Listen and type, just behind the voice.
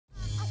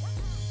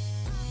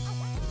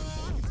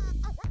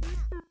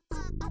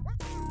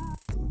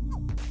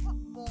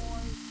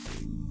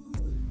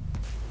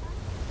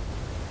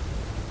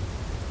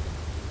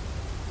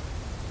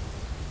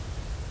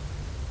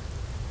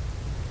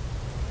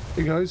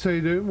Hey guys, how you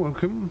doing?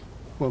 Welcome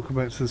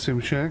back to the Sim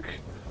Shack.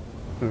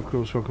 And of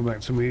course, welcome back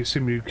to me,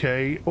 Sim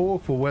UK.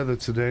 Awful weather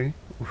today,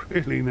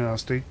 really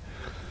nasty.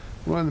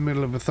 Right in the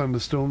middle of a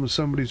thunderstorm, and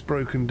somebody's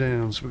broken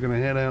down, so we're going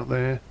to head out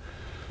there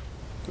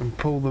and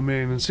pull them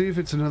in and see if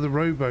it's another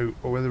rowboat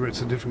or whether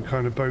it's a different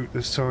kind of boat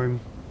this time.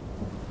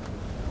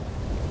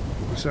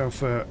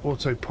 Myself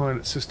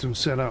autopilot system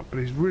set up, but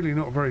he's really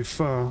not very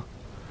far.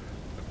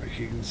 Like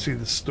you can see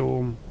the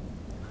storm.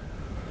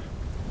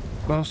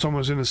 Last time I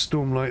was in a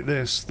storm like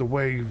this, the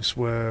waves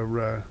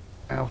were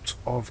out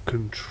of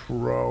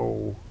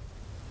control.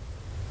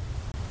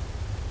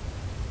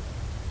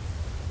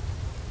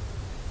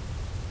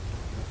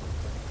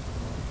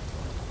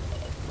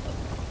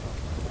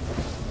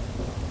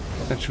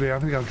 Actually, I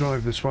think I'll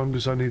drive this one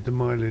because I need the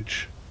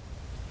mileage.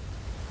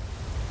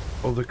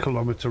 Or the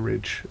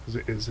kilometerage, as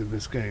it is in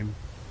this game.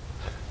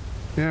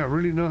 Yeah,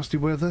 really nasty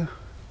weather.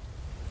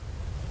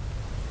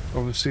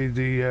 Obviously,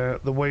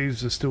 the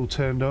waves are still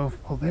turned off.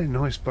 Oh, they're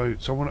nice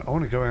boats. I want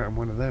to go out in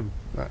one of them.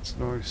 That's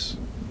nice.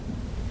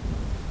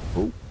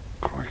 Oh,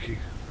 crikey!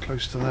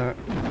 Close to that.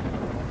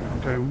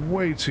 Going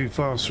way too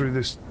fast through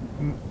this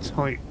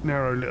tight,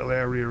 narrow little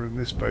area in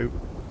this boat.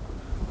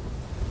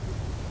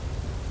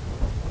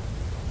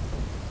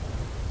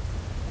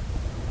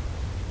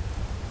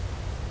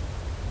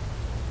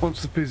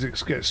 Once the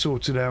physics get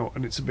sorted out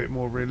and it's a bit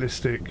more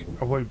realistic,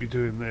 I won't be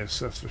doing this.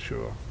 That's for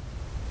sure.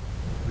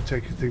 We're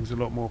taking things a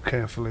lot more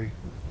carefully,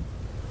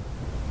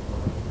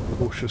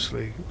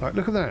 cautiously. Like,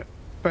 look at that,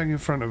 bang in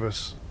front of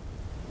us.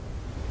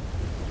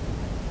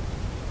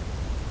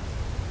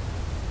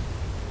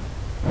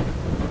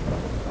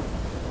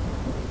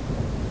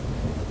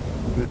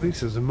 At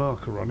least there's a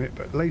marker on it,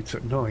 but late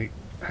at night,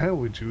 how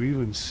would you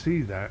even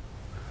see that?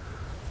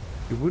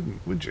 You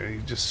wouldn't, would you?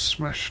 You'd just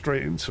smash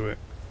straight into it.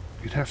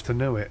 You'd have to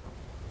know it.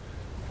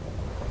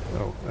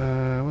 Oh,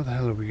 where the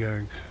hell are we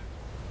going?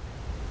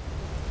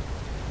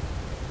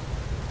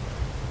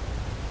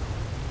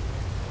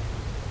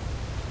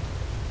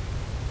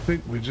 I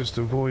think we're just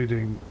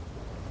avoiding...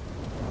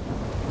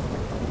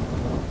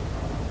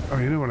 Oh,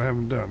 you know what I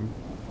haven't done?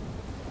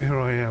 Here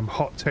I am,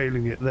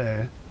 hot-tailing it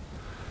there.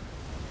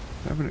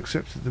 I haven't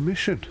accepted the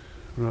mission.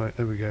 Right,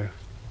 there we go.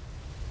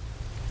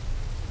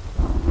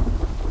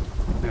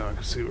 Now I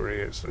can see where he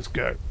is. Let's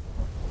go.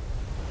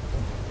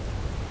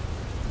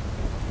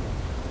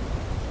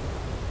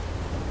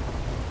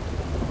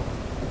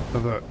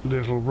 Another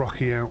little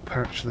rocky out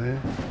patch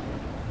there.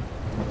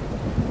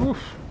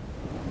 Oof.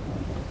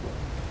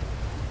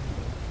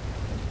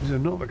 These are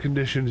not the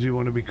conditions you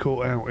want to be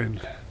caught out in.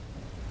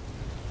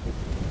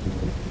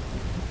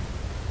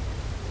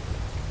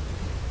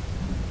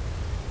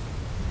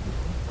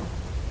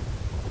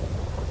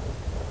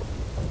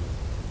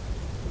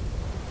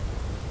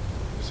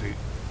 See,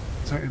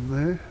 is that in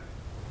there?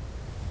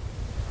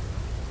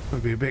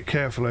 Gotta be a bit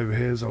careful over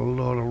here. There's a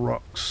lot of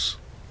rocks,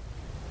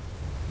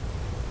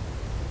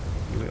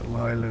 little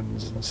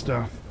islands and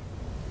stuff.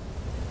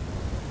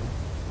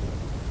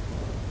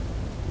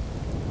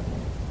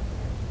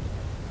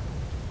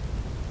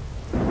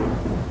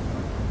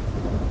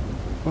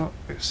 Well,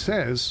 it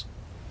says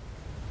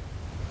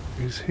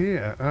he's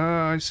here.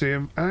 Ah, I see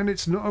him, and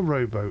it's not a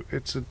rowboat.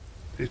 It's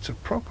a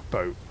proper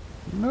boat.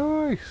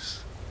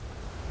 Nice.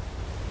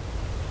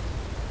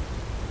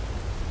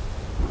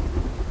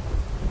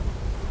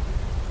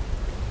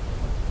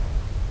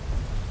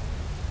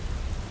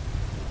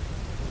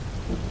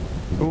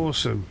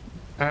 Awesome.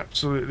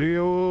 Absolutely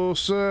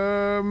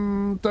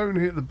awesome. Don't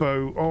hit the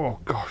boat. Oh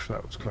gosh,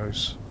 that was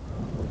close.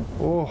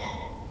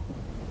 Oh.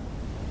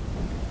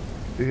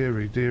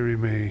 Deary, deary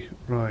me.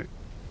 Right,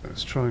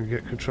 let's try and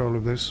get control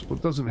of this.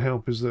 What doesn't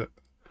help is that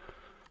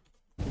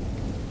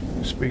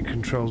speed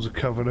controls are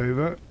covered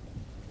over.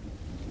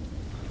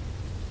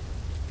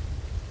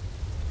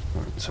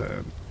 Right,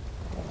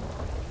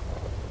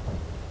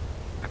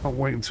 can't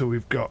wait until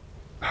we've got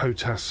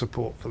HOTAS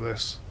support for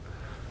this.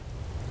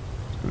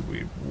 It's going to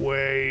be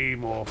way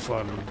more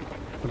fun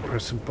than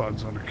pressing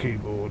buttons on a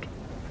keyboard.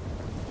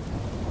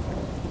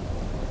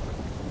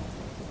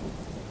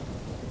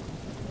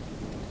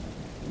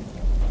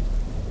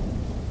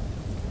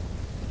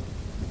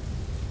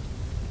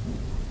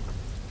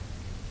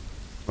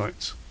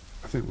 Right,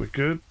 I think we're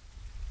good.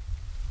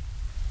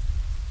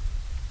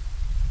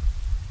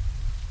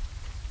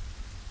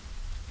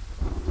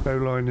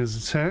 Bowline is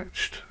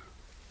attached.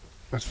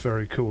 That's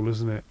very cool,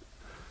 isn't it?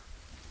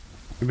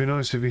 It'd be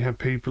nice if you had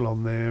people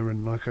on there,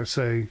 and like I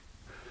say,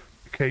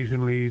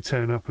 occasionally you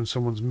turn up and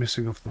someone's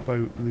missing off the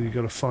boat and then you've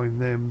got to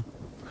find them.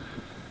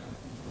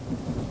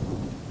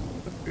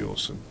 That'd be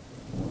awesome.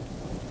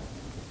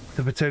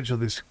 The potential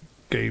this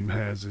game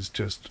has is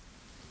just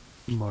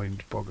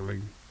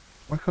mind-boggling.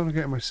 Why can't I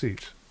get in my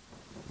seat?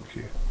 Thank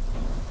you.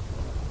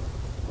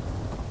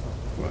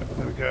 Right,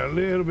 there we go. A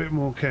little bit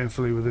more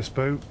carefully with this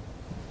boat.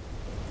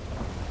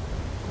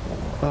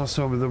 Last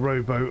time with the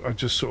rowboat, I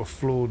just sort of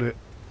floored it.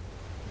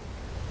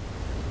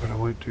 But I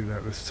won't do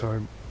that this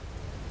time.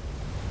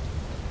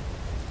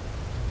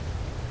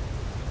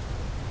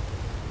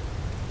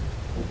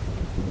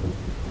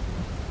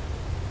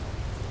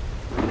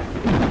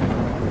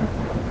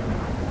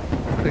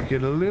 Take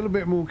it a little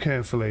bit more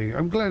carefully.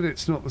 I'm glad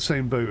it's not the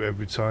same boat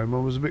every time. I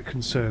was a bit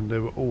concerned they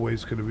were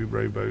always going to be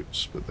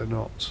rowboats, but they're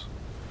not.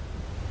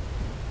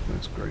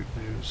 That's great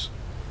news.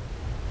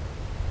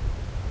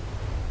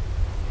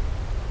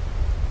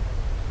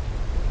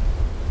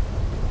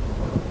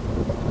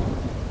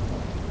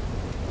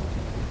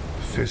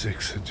 The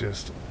physics are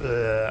just,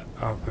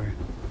 aren't they?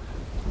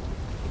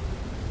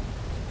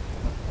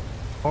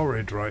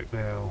 Horrid right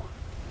now.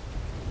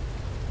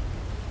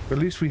 At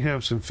least we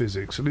have some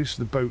physics. At least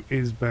the boat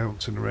is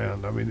bouncing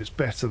around. I mean, it's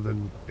better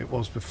than it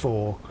was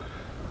before.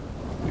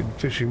 In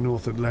fishing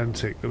North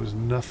Atlantic, there was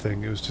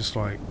nothing. It was just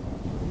like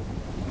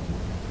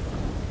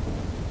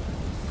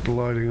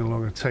gliding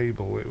along a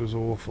table. It was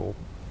awful.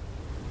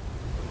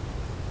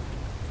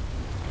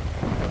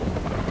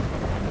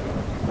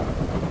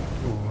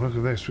 Oh, look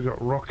at this. We've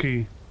got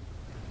rocky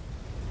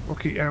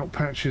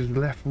outpatches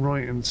left,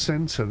 right, and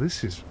centre.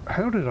 This is...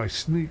 How did I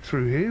sneak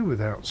through here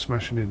without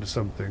smashing into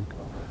something?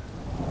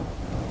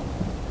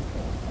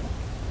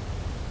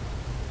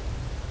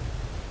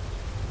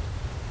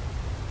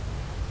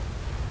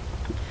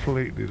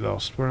 Completely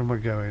lost. Where am I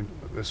going?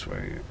 This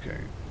way, okay.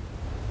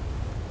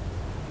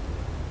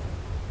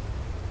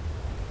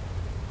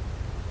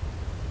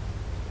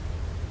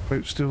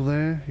 Boat still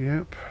there?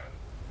 Yep.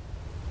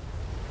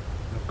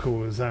 How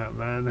cool is that,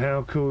 man?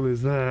 How cool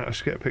is that? I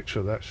should get a picture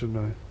of that, shouldn't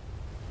I?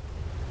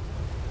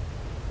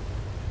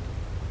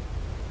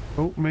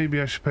 Oh, maybe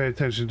I should pay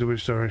attention to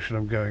which direction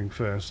I'm going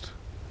first.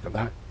 Look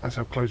at that. That's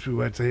how close we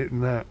were to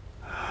hitting that.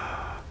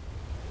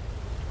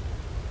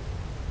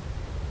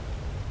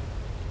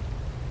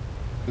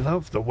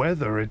 Love the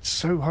weather. It's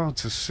so hard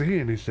to see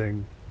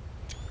anything.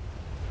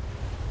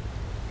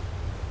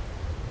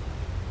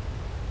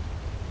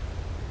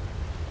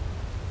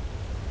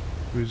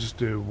 We just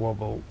do a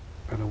wobble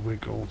and a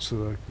wiggle so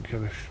that I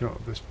can get a shot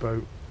of this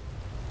boat.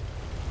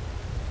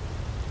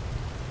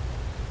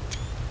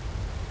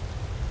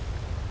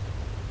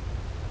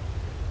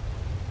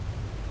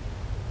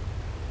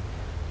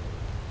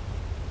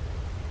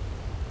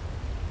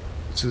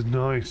 This is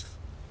nice.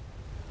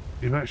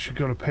 You've actually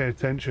got to pay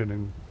attention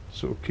and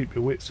sort of keep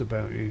your wits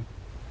about you.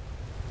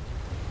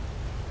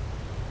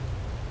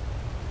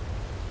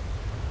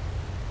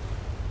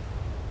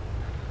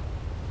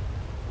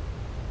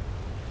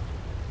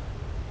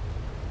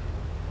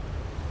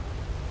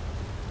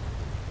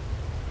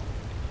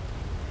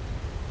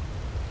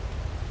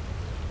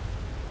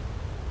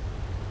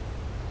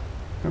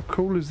 How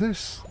cool is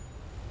this?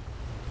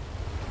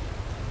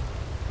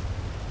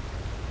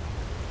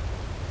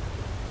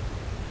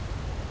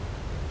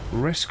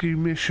 Rescue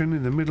mission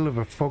in the middle of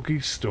a foggy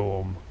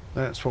storm.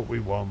 That's what we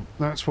want.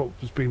 That's what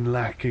has been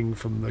lacking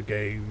from the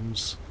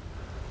games.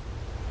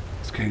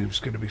 This game's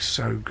going to be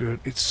so good.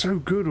 It's so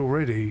good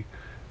already.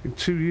 In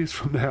 2 years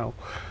from now,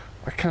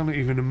 I cannot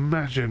even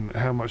imagine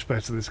how much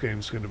better this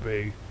game's going to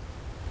be.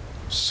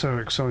 I'm so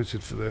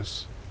excited for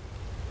this.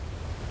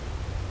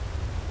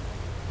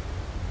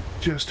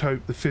 Just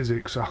hope the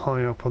physics are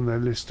high up on their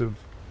list of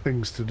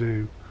things to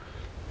do,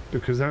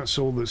 because that's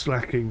all that's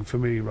lacking for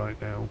me right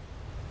now.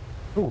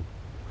 Oh,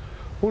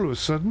 all of a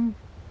sudden,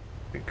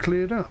 it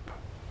cleared up.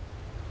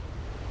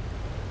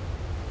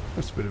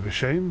 That's a bit of a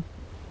shame.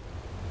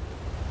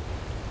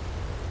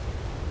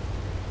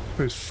 I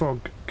suppose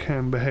fog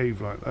can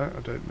behave like that, I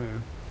don't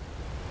know.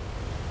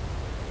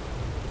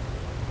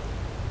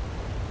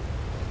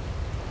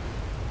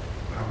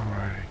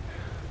 Alright.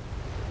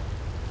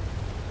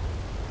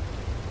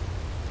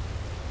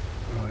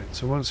 Right,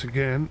 so once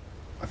again,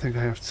 I think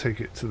I have to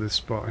take it to this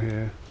spot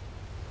here.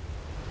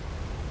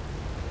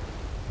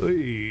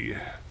 Hey.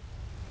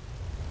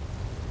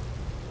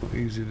 Not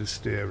easy to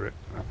steer it,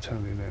 I'll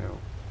tell you now.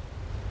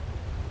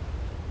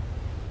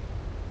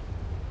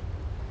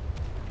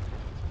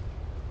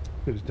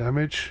 Bit of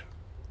damage.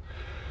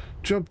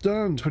 Job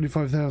done.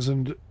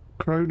 25,000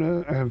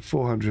 kroner and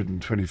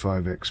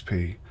 425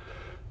 XP.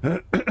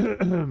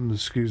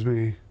 Excuse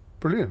me.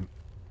 Brilliant.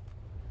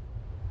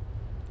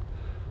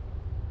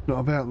 Not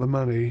about the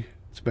money,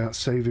 it's about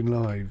saving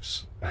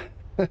lives.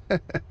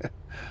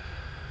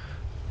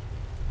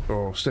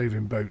 Or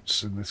saving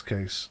boats in this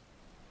case.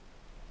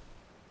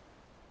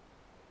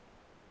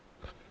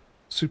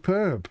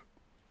 Superb.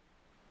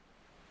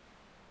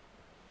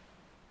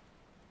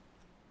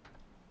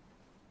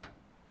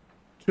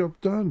 Job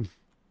done.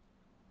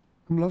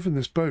 I'm loving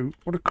this boat.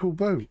 What a cool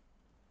boat.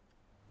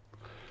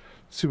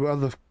 See what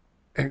other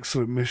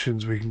excellent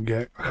missions we can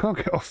get. I can't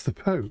get off the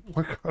boat.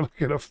 Why can't I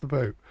get off the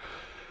boat?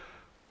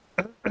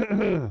 What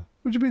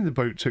do you mean the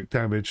boat took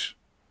damage?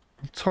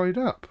 I'm tied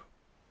up.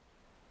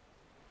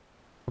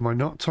 Am I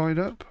not tied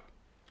up?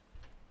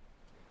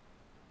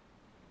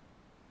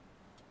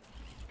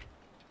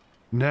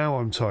 Now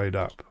I'm tied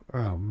up.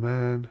 Oh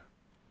man.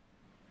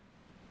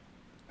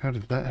 How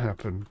did that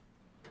happen?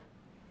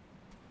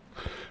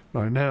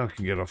 Right, now I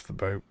can get off the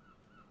boat.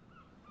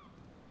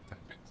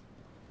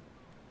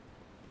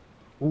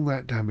 All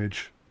that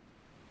damage.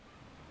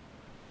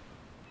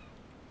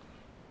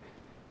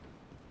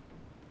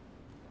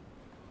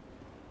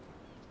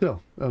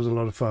 Still, that was a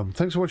lot of fun.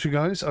 Thanks for watching,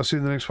 guys. I'll see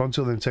you in the next one.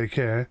 Till then, take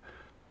care.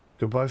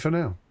 Goodbye for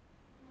now.